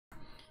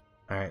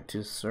Alright,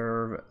 to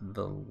serve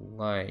the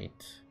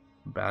light,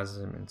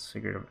 Basim and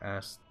Sigurd have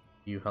asked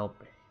you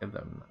help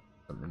Hytham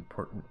some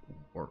important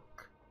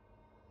work.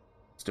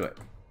 Let's do it.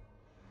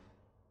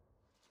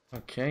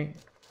 Okay.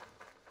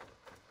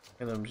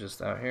 Hytham's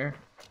just out here.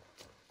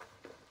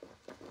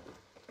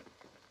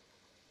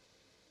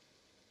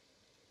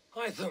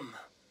 Hytham,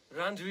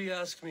 Randvi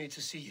asked me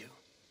to see you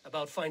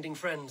about finding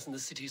friends in the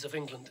cities of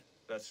England.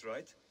 That's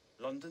right.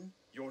 London,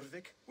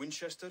 Jorvik,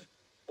 Winchester,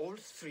 all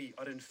three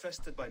are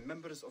infested by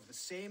members of the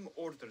same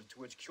order to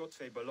which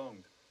Kjotve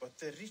belonged. But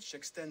their reach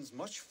extends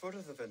much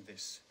further than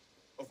this.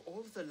 Of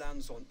all the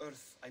lands on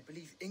Earth, I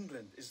believe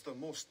England is the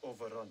most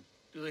overrun.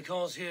 Do they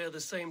cause here the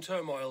same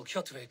turmoil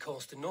Kjotve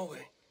caused in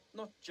Norway?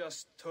 Not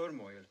just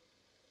turmoil.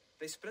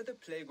 They spread a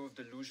plague of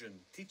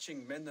delusion,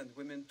 teaching men and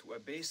women to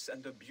abase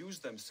and abuse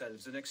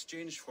themselves in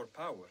exchange for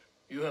power.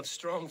 You have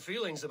strong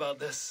feelings about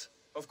this.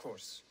 Of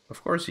course.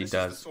 Of course he This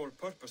does. is the sole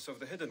purpose of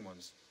the Hidden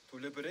Ones, to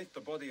liberate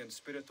the body and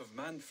spirit of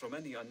man from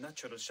any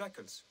unnatural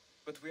shackles.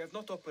 But we have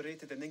not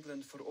operated in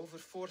England for over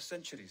 4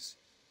 centuries.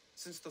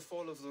 Since the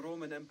fall of the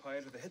Roman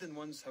Empire, the Hidden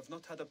Ones have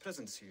not had a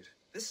presence here.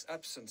 This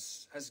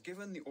absence has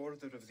given the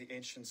Order of the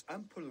Ancients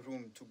ample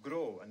room to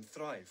grow and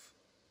thrive.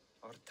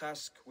 Our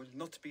task will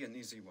not be an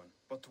easy one,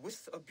 but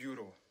with a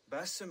bureau,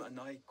 Basim and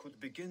I could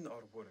begin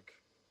our work.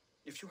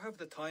 If you have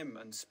the time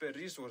and spare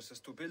resources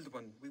to build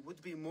one, we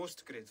would be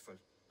most grateful.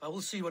 I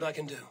will see what I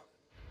can do.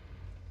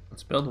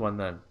 Let's build one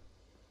then.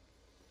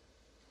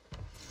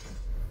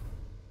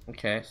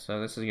 Okay, so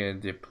this is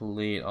going to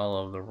deplete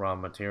all of the raw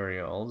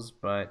materials,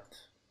 but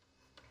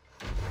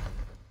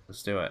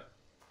let's do it.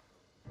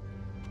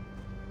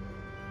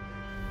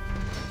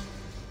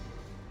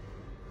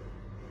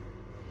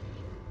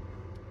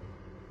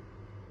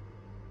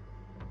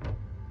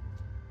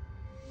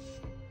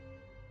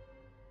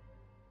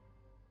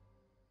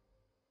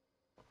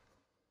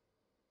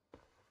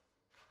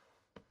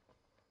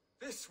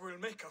 This will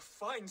make a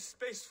fine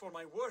space for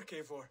my work,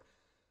 Eivor.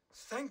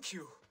 Thank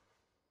you.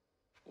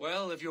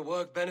 Well, if your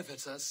work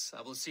benefits us,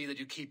 I will see that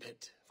you keep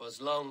it, for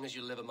as long as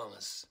you live among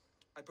us.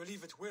 I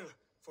believe it will,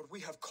 for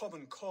we have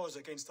common cause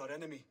against our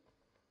enemy.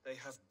 They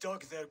have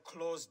dug their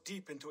claws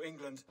deep into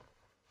England.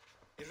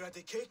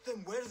 Eradicate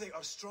them where they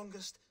are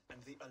strongest,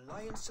 and the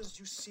alliances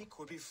you seek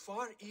will be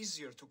far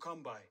easier to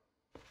come by.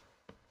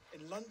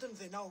 In London,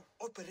 they now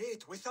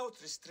operate without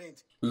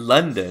restraint.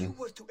 London? If you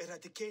were to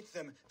eradicate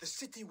them, the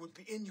city would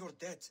be in your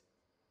debt.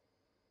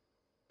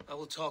 I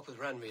will talk with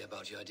Randvi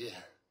about your idea.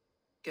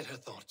 Get her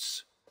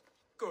thoughts.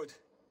 Good.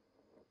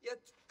 Yet,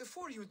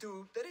 before you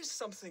do, there is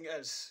something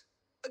else.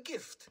 A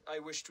gift I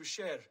wish to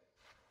share.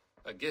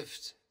 A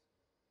gift?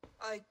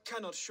 I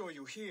cannot show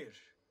you here.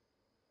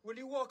 Will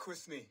you walk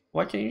with me?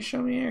 Why can't you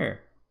show me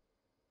here?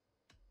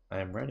 I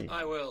am ready.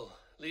 I will.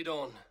 Lead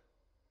on.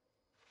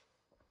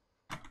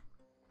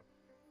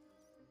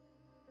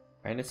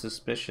 Kinda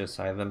suspicious,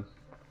 Hytham.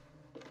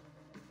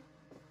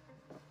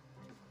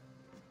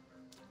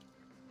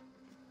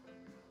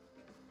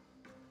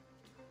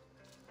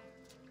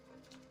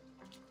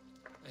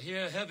 I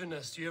hear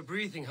heaviness to your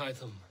breathing,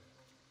 Hytham.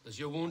 Does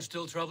your wound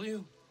still trouble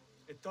you?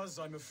 It does,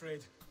 I'm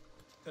afraid.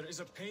 There is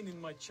a pain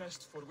in my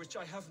chest for which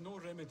I have no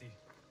remedy.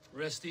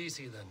 Rest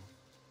easy, then.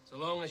 So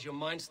long as your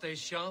mind stays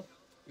sharp,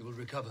 you will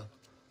recover.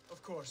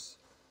 Of course.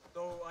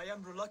 Though I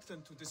am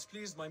reluctant to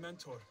displease my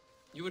mentor.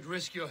 You would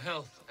risk your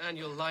health and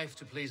your life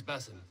to please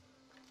Basim.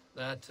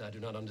 That I do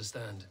not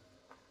understand.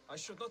 I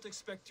should not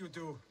expect you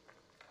do.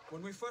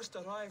 When we first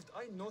arrived,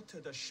 I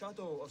noted a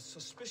shadow of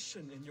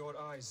suspicion in your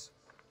eyes.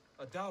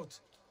 A doubt.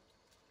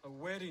 A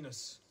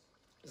wariness.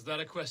 Is that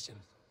a question?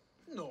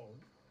 No.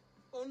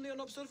 Only an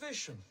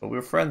observation. But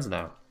we're friends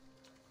now.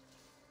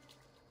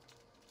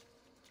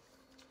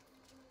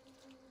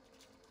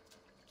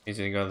 He's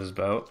gonna go to this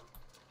boat.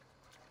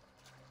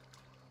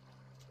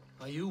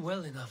 Are you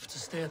well enough to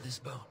steer this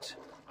boat?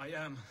 I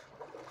am.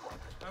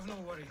 Have no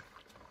worry.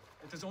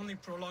 It is only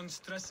prolonged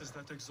stresses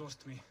that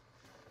exhaust me.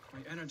 My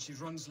energy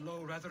runs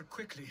low rather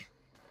quickly.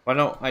 Why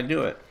don't I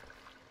do it?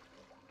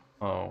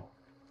 Oh.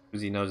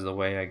 Because he knows the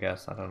way, I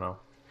guess. I don't know.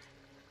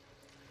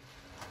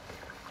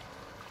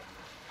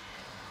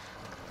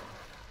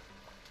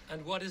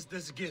 And what is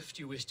this gift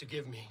you wish to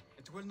give me?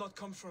 It will not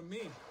come from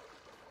me.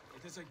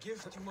 It is a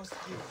gift you must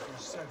give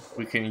yourself.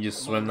 We can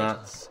just swim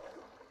that.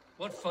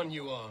 What fun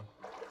you are.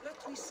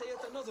 Let me say it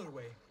another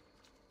way.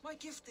 My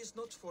gift is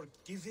not for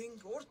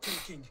giving or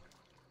taking.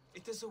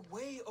 It is a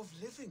way of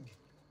living.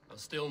 I'll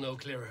still no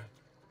clearer.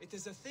 It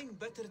is a thing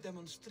better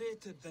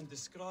demonstrated than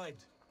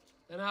described.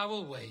 Then I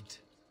will wait.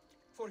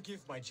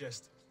 Forgive my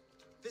jest.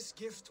 This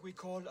gift we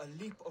call a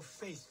leap of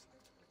faith.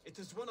 It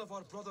is one of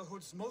our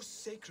Brotherhood's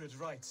most sacred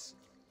rites.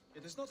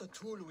 It is not a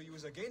tool we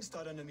use against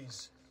our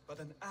enemies, but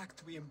an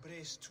act we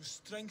embrace to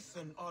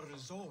strengthen our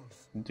resolve.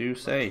 Do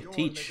say, Like your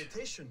teach.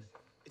 meditation,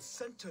 it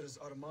centers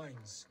our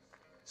minds,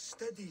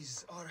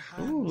 steadies our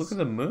hands. Ooh, look at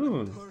the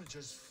moon. And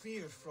purges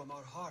fear from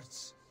our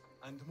hearts.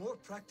 And more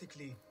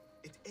practically,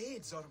 it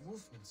aids our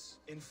movements,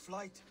 in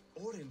flight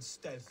or in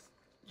stealth.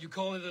 You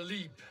call it a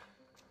leap,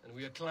 and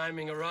we are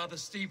climbing a rather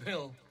steep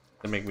hill.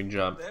 They make me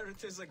jump. There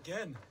it is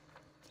again.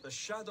 The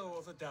shadow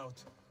of a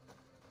doubt.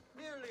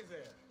 Nearly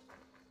there.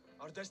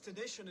 Our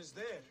destination is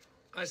there.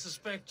 I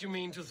suspect you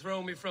mean to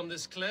throw me from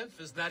this cliff,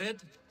 is that it?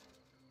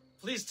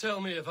 Please tell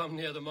me if I'm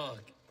near the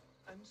mark.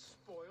 And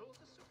spoil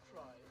the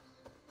surprise.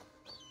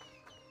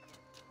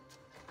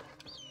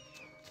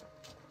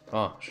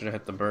 Oh, should have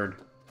hit the bird.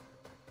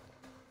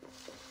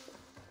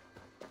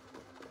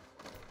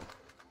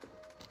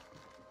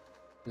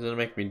 He's gonna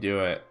make me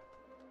do it.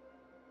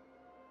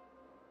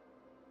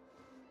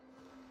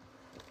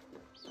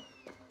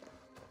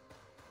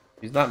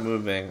 He's not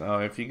moving. Oh,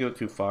 if you go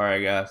too far, I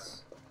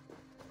guess.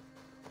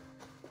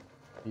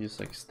 He just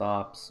like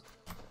stops.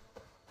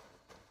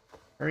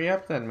 Hurry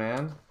up then,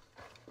 man.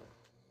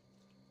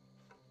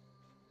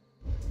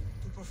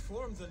 To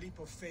perform the leap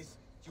of faith,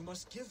 you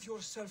must give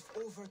yourself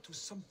over to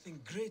something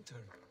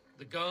greater.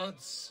 The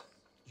gods?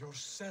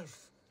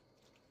 Yourself.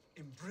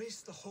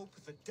 Embrace the hope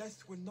that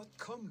death will not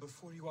come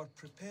before you are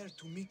prepared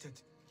to meet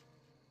it.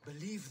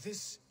 Believe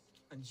this,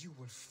 and you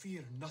will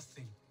fear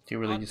nothing. Do you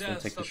really Our just want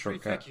to take deaths the are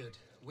shortcut? prefigured,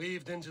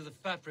 weaved into the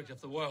fabric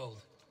of the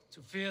world. To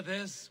fear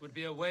this would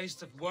be a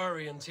waste of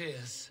worry and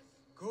tears.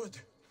 Good.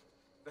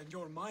 Then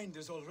your mind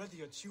is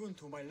already attuned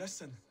to my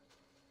lesson.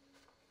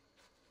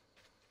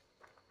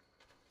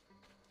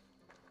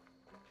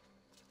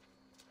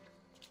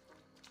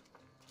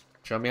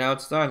 Show me how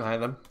it's done,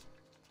 Hytham.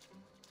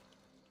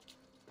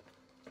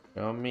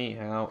 Show me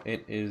how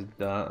it is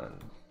done.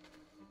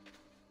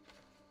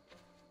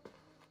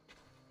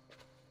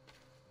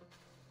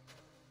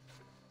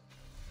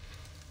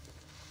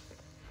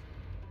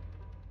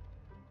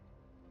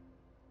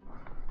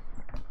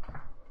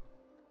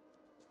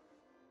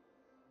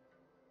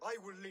 I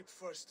will leap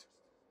first.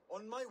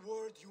 On my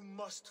word, you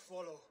must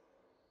follow.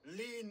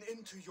 Lean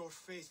into your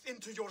faith,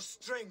 into your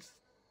strength,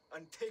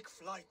 and take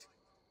flight.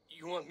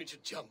 You want me to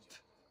jump?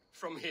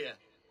 From here?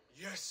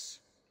 Yes.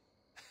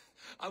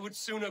 I would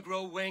sooner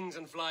grow wings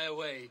and fly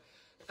away.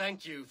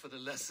 Thank you for the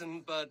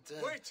lesson, but...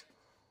 Wait!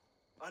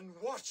 And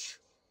watch!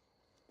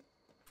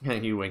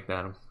 You winked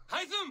at him.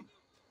 Hytham!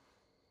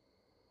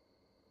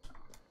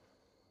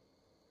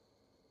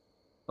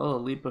 Oh, a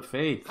leap of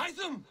faith.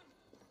 Hytham!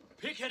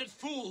 Pig-headed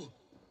fool!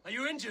 Are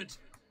you injured?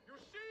 You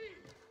see?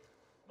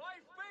 My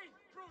faith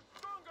proved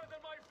stronger than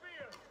my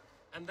fear!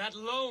 And that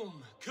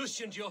loam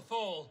cushioned your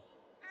fall.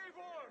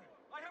 Eivor,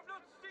 I have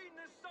not seen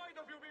this side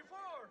of you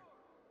before!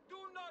 Do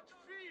not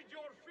feed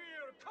your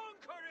fear,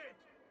 conquer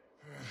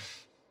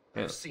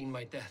it! I've seen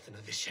my death in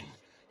a vision.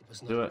 It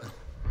was not... Do it.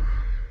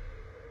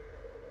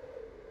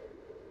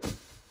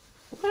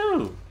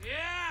 Woo!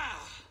 Yeah!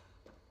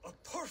 A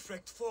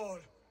perfect fall!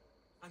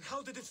 And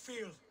how did it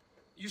feel?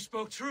 You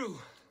spoke true.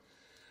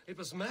 It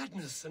was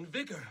madness and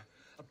vigor.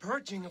 A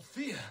purging of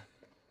fear.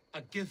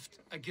 A gift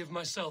I give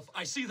myself.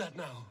 I see that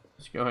now.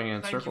 Just going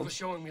in Thank you circles. for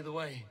showing me the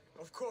way.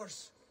 Of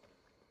course.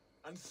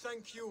 And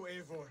thank you,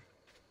 Eivor,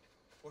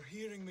 for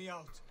hearing me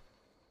out.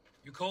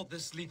 You called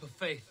this leap of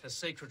faith a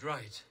sacred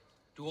rite.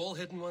 Do all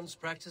Hidden Ones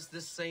practice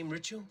this same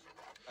ritual?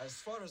 As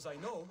far as I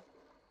know,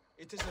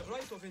 it is a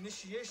rite of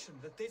initiation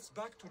that dates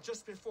back to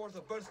just before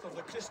the birth of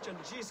the Christian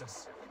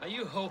Jesus. Are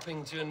you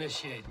hoping to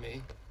initiate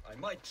me? I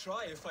might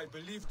try if I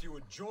believed you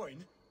would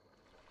join,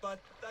 but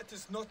that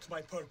is not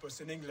my purpose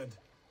in England.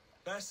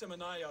 Basim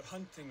and I are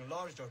hunting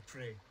larger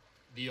prey.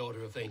 The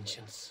Order of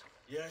Ancients.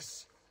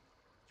 Yes.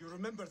 You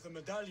remember the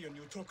medallion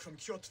you took from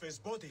Kjotve's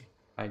body?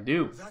 I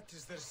do. That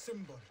is their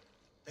symbol.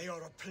 They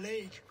are a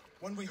plague,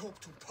 one we hope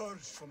to purge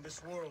from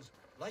this world.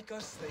 Like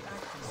us, they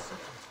act in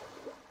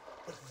secret.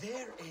 But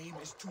their aim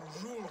is to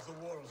rule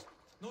the world,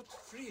 not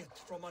free it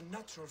from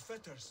unnatural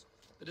fetters.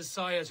 The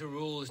desire to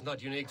rule is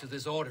not unique to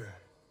this order.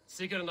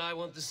 Sigurd and I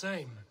want the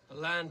same. A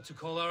land to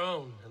call our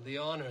own, and the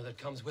honor that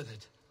comes with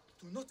it.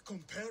 Do not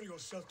compare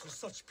yourself to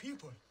such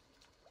people.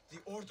 The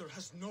Order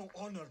has no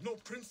honor, no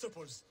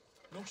principles,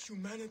 no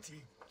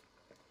humanity.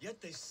 Yet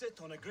they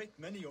sit on a great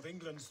many of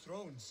England's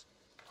thrones.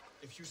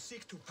 If you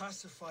seek to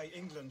pacify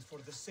England for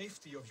the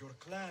safety of your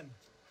clan...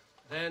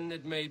 Then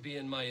it may be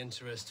in my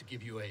interest to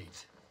give you aid.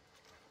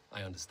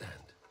 I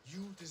understand.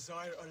 You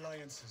desire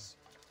alliances.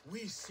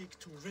 We seek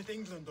to rid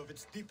England of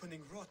its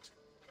deepening rot.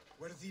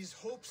 Where these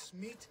hopes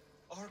meet,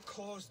 our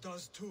cause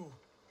does too.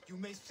 You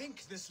may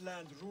think this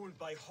land ruled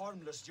by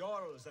harmless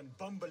jarls and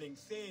bumbling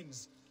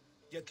thanes.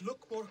 Yet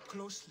look more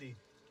closely,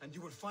 and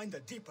you will find a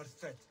deeper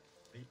threat.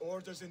 The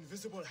Order's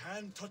invisible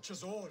hand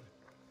touches all.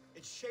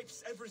 It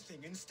shapes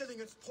everything, instilling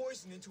its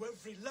poison into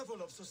every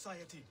level of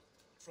society.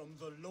 From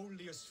the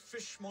lowliest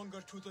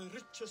fishmonger to the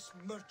richest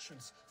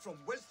merchants, from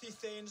wealthy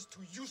thanes to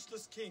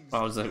useless kings.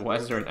 I was like, why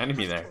is there an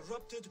enemy there?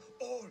 Corrupted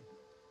all.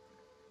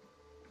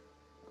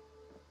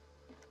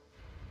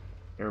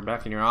 You're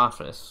back in your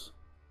office.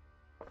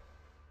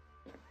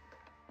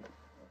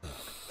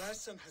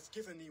 Basim has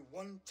given me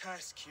one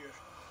task here.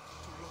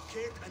 To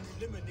locate and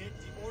eliminate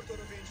the Order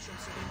of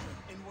Ancients in England,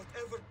 in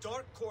whatever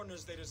dark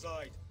corners they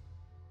reside.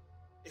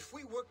 If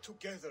we work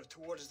together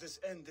towards this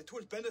end, it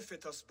will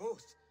benefit us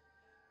both.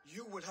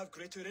 You will have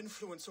greater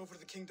influence over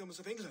the kingdoms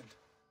of England.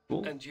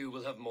 Cool. And you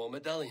will have more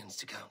medallions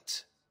to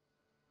count.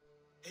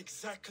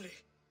 Exactly.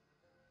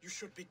 You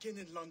should begin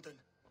in London.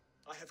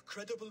 I have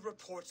credible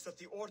reports that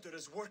the Order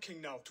is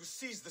working now to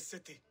seize the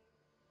city.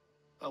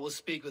 I will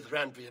speak with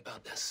Randvi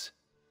about this.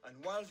 And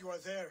while you are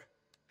there,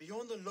 be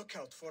on the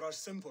lookout for our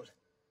symbol.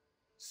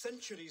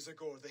 Centuries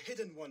ago, the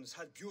Hidden Ones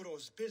had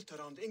bureaus built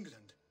around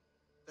England.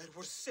 There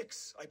were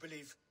 6, I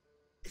believe.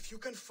 If you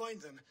can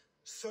find them,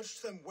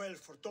 search them well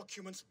for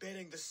documents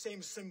bearing the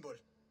same symbol.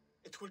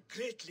 It will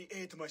greatly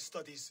aid my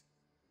studies.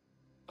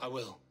 I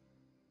will.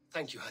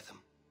 Thank you, Hytham,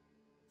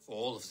 for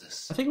all of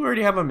this. I think we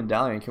already have a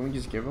medallion. Can we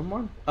just give him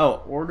one?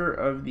 Oh, Order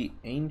of the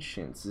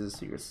Ancients is a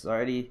secret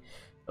society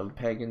of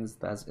pagans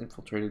that's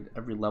infiltrated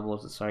every level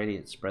of society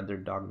and spread their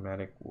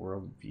dogmatic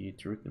worldview.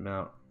 To root them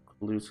out,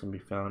 clues can be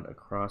found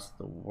across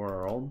the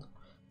world.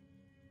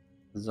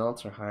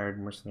 Zealots are hired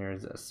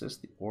mercenaries that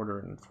assist the Order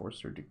and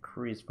enforce their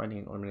decrees. Finding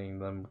and eliminating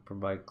them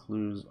provide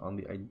clues on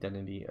the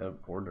identity of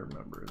Order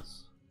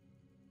members.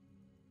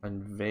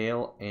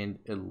 Unveil and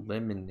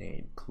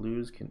Eliminate.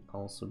 Clues can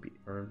also be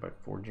earned by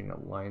forging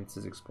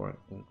alliances, exploring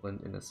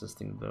England, and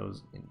assisting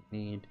those in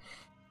need.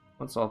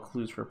 Once all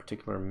clues for a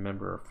particular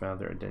member are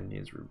found, their identity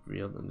is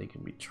revealed and they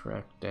can be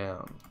tracked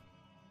down.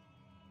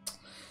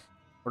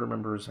 Order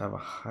members have a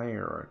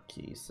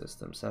hierarchy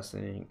system.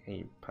 Assassinating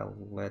a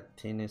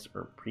Palatinus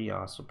or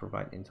Prios will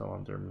provide intel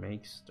on their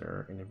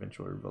Maester and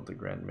eventually reveal the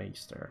Grand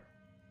Maester.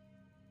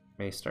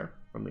 Maester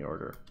from the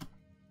Order.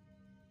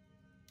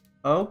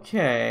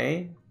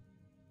 Okay.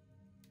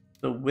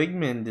 So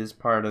Wigmund is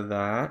part of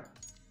that,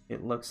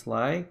 it looks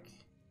like.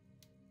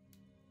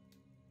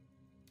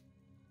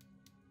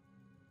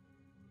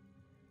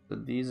 So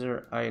these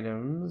are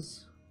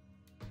items.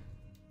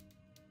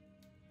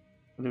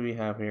 What do we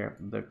have here?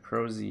 The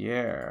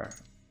Crozier.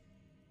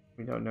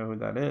 We don't know who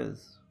that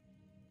is.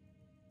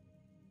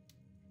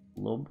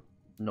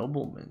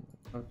 Nobleman.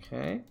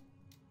 Okay.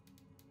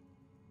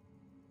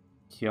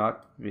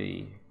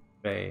 Kjotve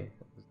Bay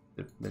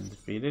has been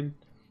defeated.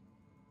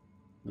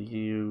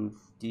 Liu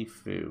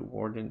Difu,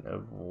 Warden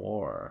of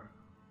War.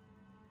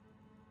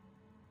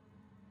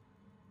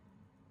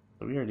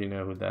 So we already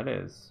know who that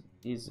is.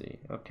 Easy.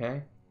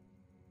 Okay.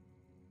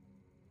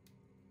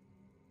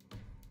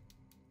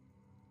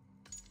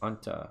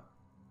 Panta.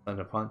 Son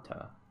of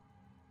Panta.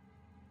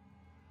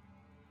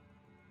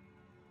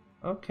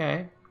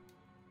 Okay.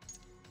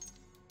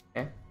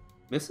 Okay.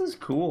 This is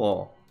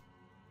cool.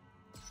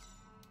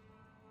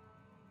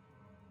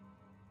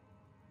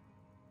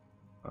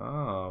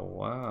 Oh,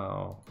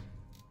 wow.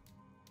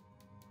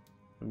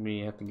 We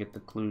have to get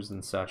the clues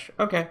and such.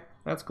 Okay,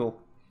 that's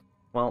cool.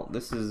 Well,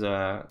 this is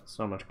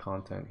so much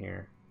content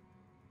here.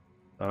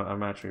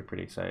 I'm actually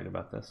pretty excited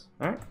about this.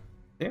 Alright,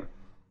 see ya.